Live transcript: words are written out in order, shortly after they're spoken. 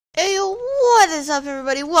What is up,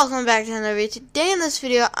 everybody? Welcome back to another video. Today in this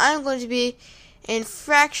video, I'm going to be in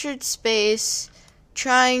fractured space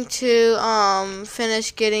trying to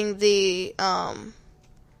finish getting the oh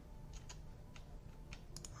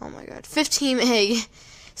my god, FIFTEAM egg.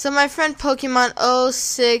 So my friend Pokemon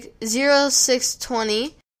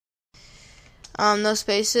 0620, no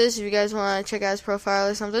spaces, if you guys want to check out his profile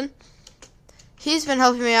or something. He's been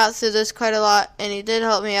helping me out through this quite a lot, and he did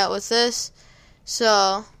help me out with this.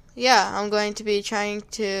 So yeah, I'm going to be trying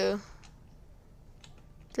to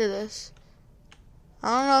do this. I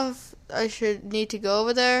don't know if I should need to go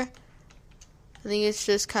over there. I think it's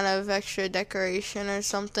just kind of extra decoration or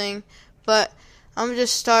something. But I'm going to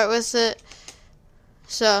just start with it.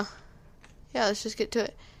 So, yeah, let's just get to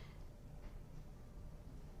it.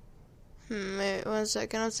 Wait 1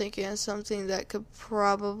 second. I'm thinking of something that could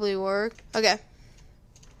probably work. Okay.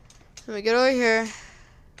 Let me get over here.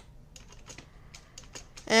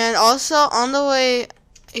 And also, on the way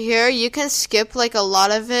here, you can skip like a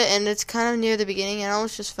lot of it, and it's kind of near the beginning, and I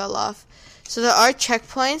almost just fell off. So there are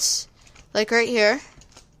checkpoints, like right here.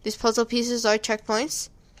 These puzzle pieces are checkpoints.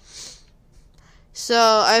 So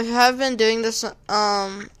I have been doing this,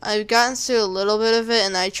 I've gotten through a little bit of it,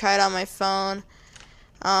 and I tried on my phone.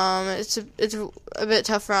 It's a bit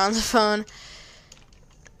tougher on the phone.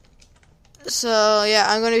 So yeah,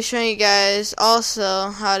 I'm going to be showing you guys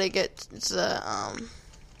also how to get the,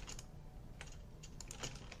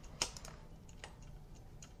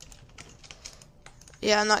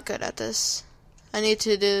 yeah, I'm not good at this. I need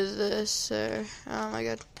to do this, or, oh my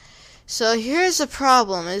god. So here's the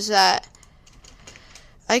problem, is that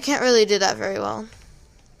I can't really do that very well.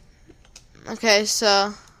 Okay,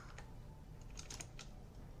 so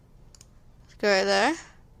let's go right there,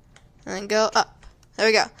 and then go up. There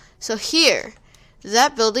we go. So here,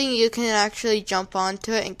 that building, you can actually jump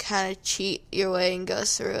onto it and kind of cheat your way and go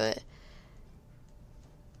through it.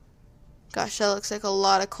 Gosh, that looks like a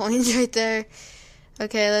lot of coins right there.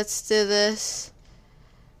 Okay, let's do this.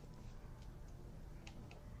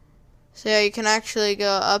 So yeah, you can actually go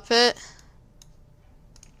up it.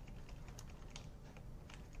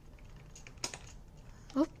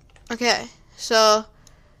 Oop. Okay, so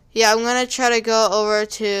yeah, I'm gonna try to go over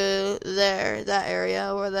to there, that area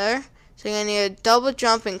over there. So you're gonna need a double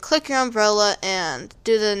jump and click your umbrella and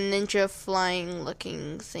do the ninja flying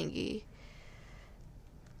looking thingy.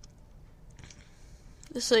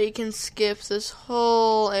 So you can skip this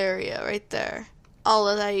whole area right there. All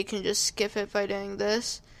of that, you can just skip it by doing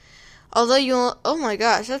this. Although you'll, oh my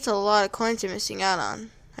gosh, that's a lot of coins you're missing out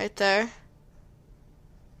on. Right there.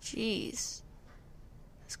 Jeez.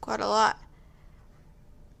 That's quite a lot.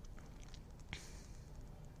 I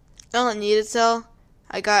don't need it though.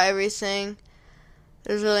 I got everything.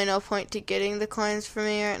 There's really no point to getting the coins for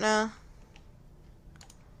me right now.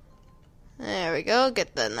 There we go.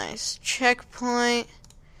 Get that nice checkpoint.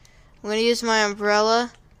 I'm going to use my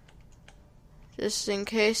umbrella just in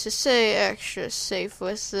case to stay extra safe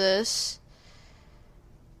with this.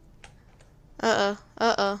 Go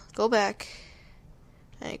back.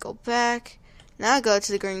 I go back. Now go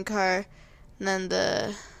to the green car. And then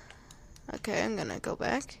the... Okay, I'm going to go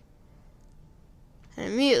back.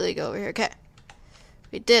 And immediately go over here. Okay.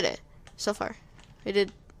 We did it. So far.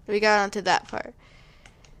 We got onto that part.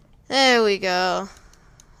 There we go.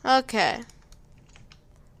 Okay.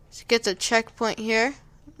 Let's get the checkpoint here.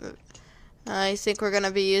 I think we're going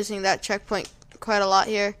to be using that checkpoint quite a lot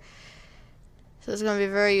here. So it's going to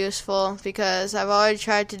be very useful because I've already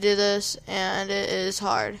tried to do this and it is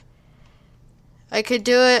hard. I could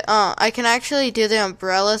do it, I can actually do the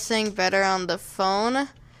umbrella thing better on the phone.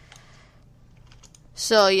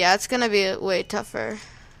 So yeah, it's going to be way tougher.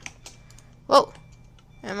 Whoa.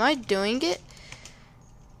 Am I doing it?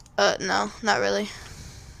 No, not really.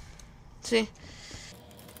 See?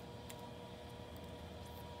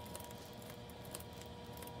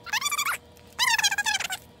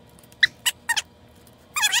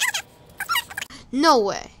 No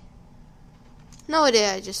way. No way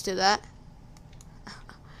did I just do that.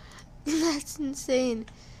 That's insane.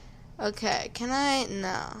 Okay, can I?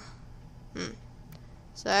 No.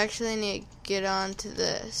 So I actually need to get onto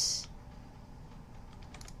this.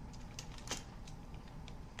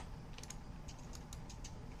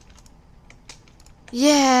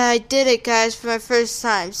 Yeah, I did it, guys, for my first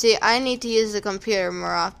time. See, I need to use the computer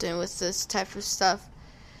more often with this type of stuff.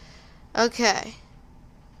 Okay.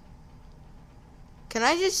 Can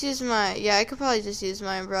I just use my... Yeah, I could probably just use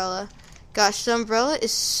my umbrella. Gosh, the umbrella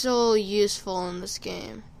is so useful in this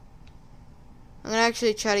game. I'm going to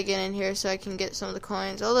actually try to get in here so I can get some of the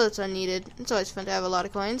coins. Although it's unneeded. It's always fun to have a lot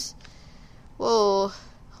of coins. Whoa.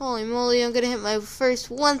 Holy moly, I'm gonna hit my first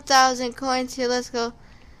 1,000 coins here. Let's go.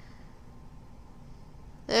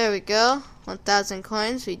 There we go. 1,000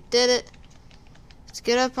 coins. We did it. Let's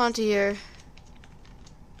get up onto here.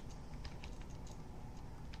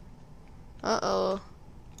 Uh-oh.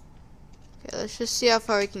 Okay, let's just see how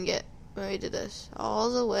far we can get when we do this. All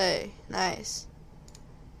the way. Nice.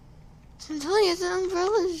 So I'm telling you, the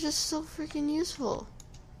umbrella is just so freaking useful.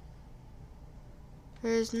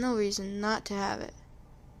 There is no reason not to have it.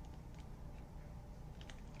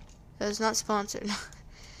 That is not sponsored.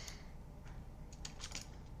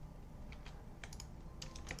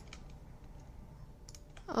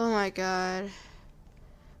 Oh my god.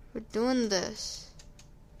 We're doing this.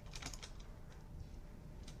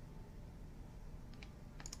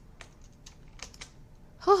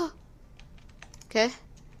 Oh. Okay.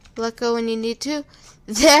 Let go when you need to.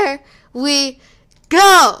 There we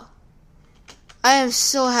go! I am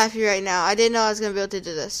so happy right now. I didn't know I was going to be able to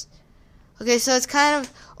do this. Okay, so it's kind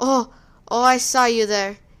of... Oh, I saw you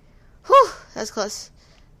there. Whew, that's close.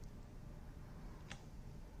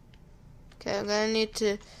 Okay, I'm going to need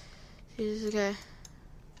to... Okay.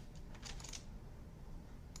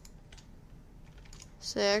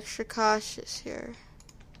 Stay extra cautious here.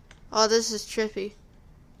 Oh, this is trippy.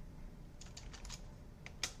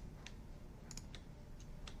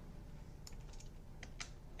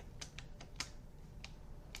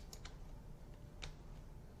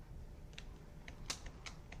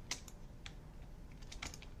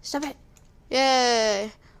 Stop it.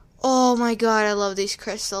 Yay. Oh my god, I love these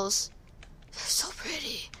crystals. They're so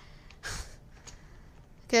pretty.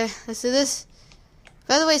 Okay, let's do this.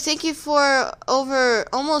 By the way, thank you for over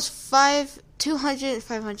almost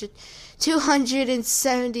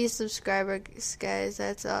 270 subscribers, guys.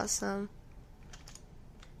 That's awesome.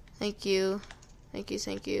 Thank you. Thank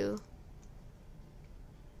you.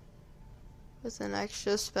 With an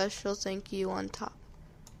extra special thank you on top.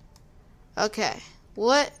 Okay.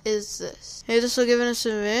 What is this? Hey, this will give us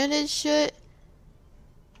some advantage shit.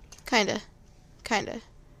 Kinda.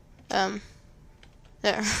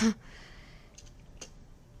 There.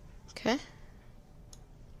 Okay.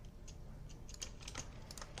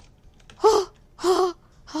 Oh,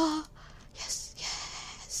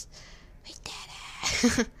 yes. We did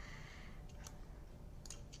it.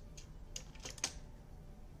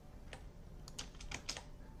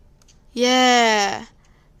 Yeah.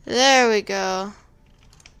 There we go.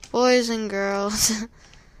 Boys and girls.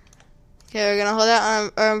 Okay, we're gonna hold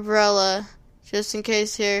out our umbrella just in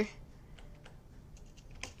case here.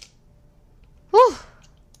 Whew.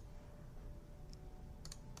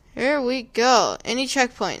 Here we go. Any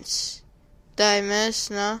checkpoints? Did I miss?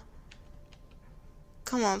 No?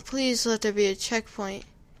 Come on, please let there be a checkpoint.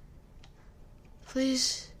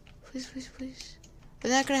 Please. We're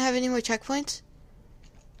not gonna have any more checkpoints?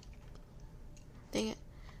 Dang it.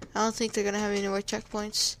 I don't think they're gonna have any more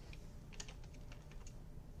checkpoints.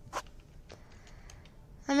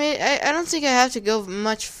 I mean, I don't think I have to go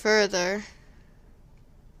much further.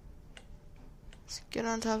 Let's get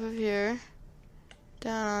on top of here.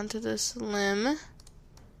 Down onto this limb.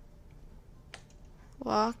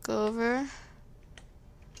 Walk over.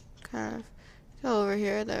 Kind of go over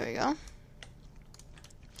here. There we go. Here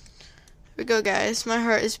we go, guys. My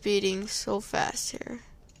heart is beating so fast here.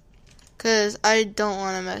 Because I don't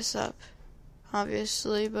want to mess up.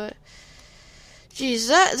 Obviously, but... Geez,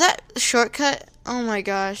 that shortcut, oh my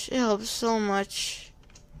gosh, it helps so much.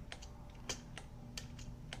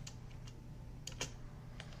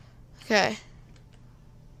 Okay.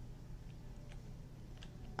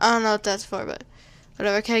 I don't know what that's for, but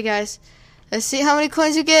whatever. Okay, guys, let's see how many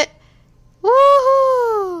coins you get.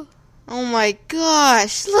 Woohoo! Oh my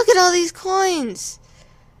gosh, look at all these coins.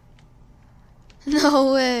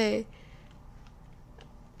 No way.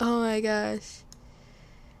 Oh my gosh.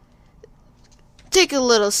 Take a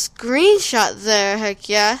little screenshot there, heck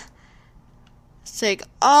yeah. Let's take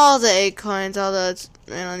all the 8 coins, although it's,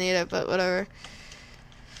 I don't need it, but whatever.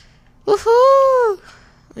 Woohoo!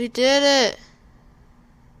 We did it.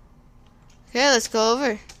 Okay, let's go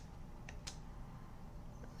over.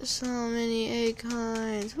 So many 8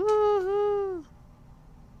 coins. Woohoo!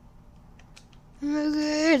 Oh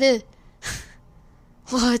my god.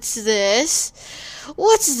 What's this?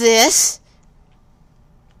 What's this?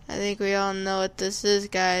 I think we all know what this is,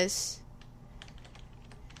 guys.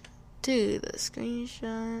 Do the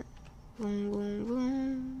screenshot. Boom, boom,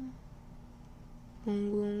 boom.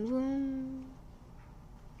 Boom, boom, boom.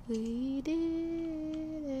 We did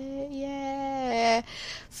it. Yeah.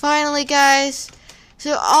 Finally, guys.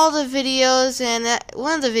 So all the videos, and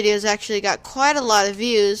one of the videos actually got quite a lot of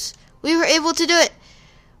views. We were able to do it.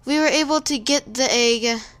 we were able to get the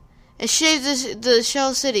egg and save the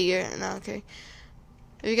shell city. No, okay.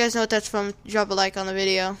 If you guys know what that's from, drop a like on the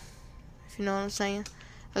video. If you know what I'm saying.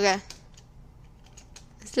 Okay.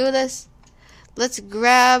 Let's do this. Let's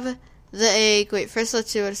grab the egg. Wait, first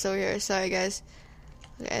let's see what's over here. Sorry, guys.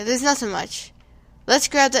 Okay, there's nothing much. Let's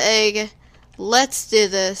grab the egg. Let's do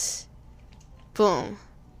this. Boom.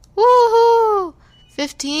 Woohoo!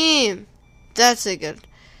 15. That's a good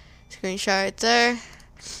screenshot right there.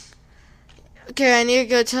 Okay, I need to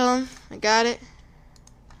go tell him. I got it.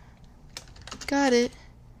 Got it.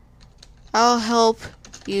 I'll help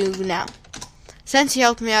you now. Since he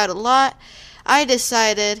helped me out a lot, I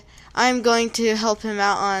decided I'm going to help him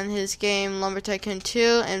out on his game Lumber Tycoon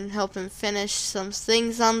 2 and help him finish some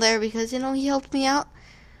things on there because, you know, he helped me out.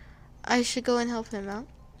 I should go and help him out.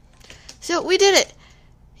 So, we did it.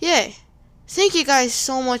 Yay. Thank you guys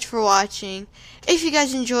so much for watching. If you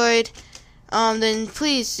guys enjoyed, then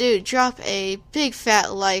please do drop a big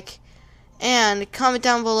fat like and comment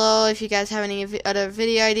down below if you guys have any other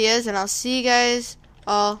video ideas, and I'll see you guys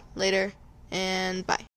all later, and bye.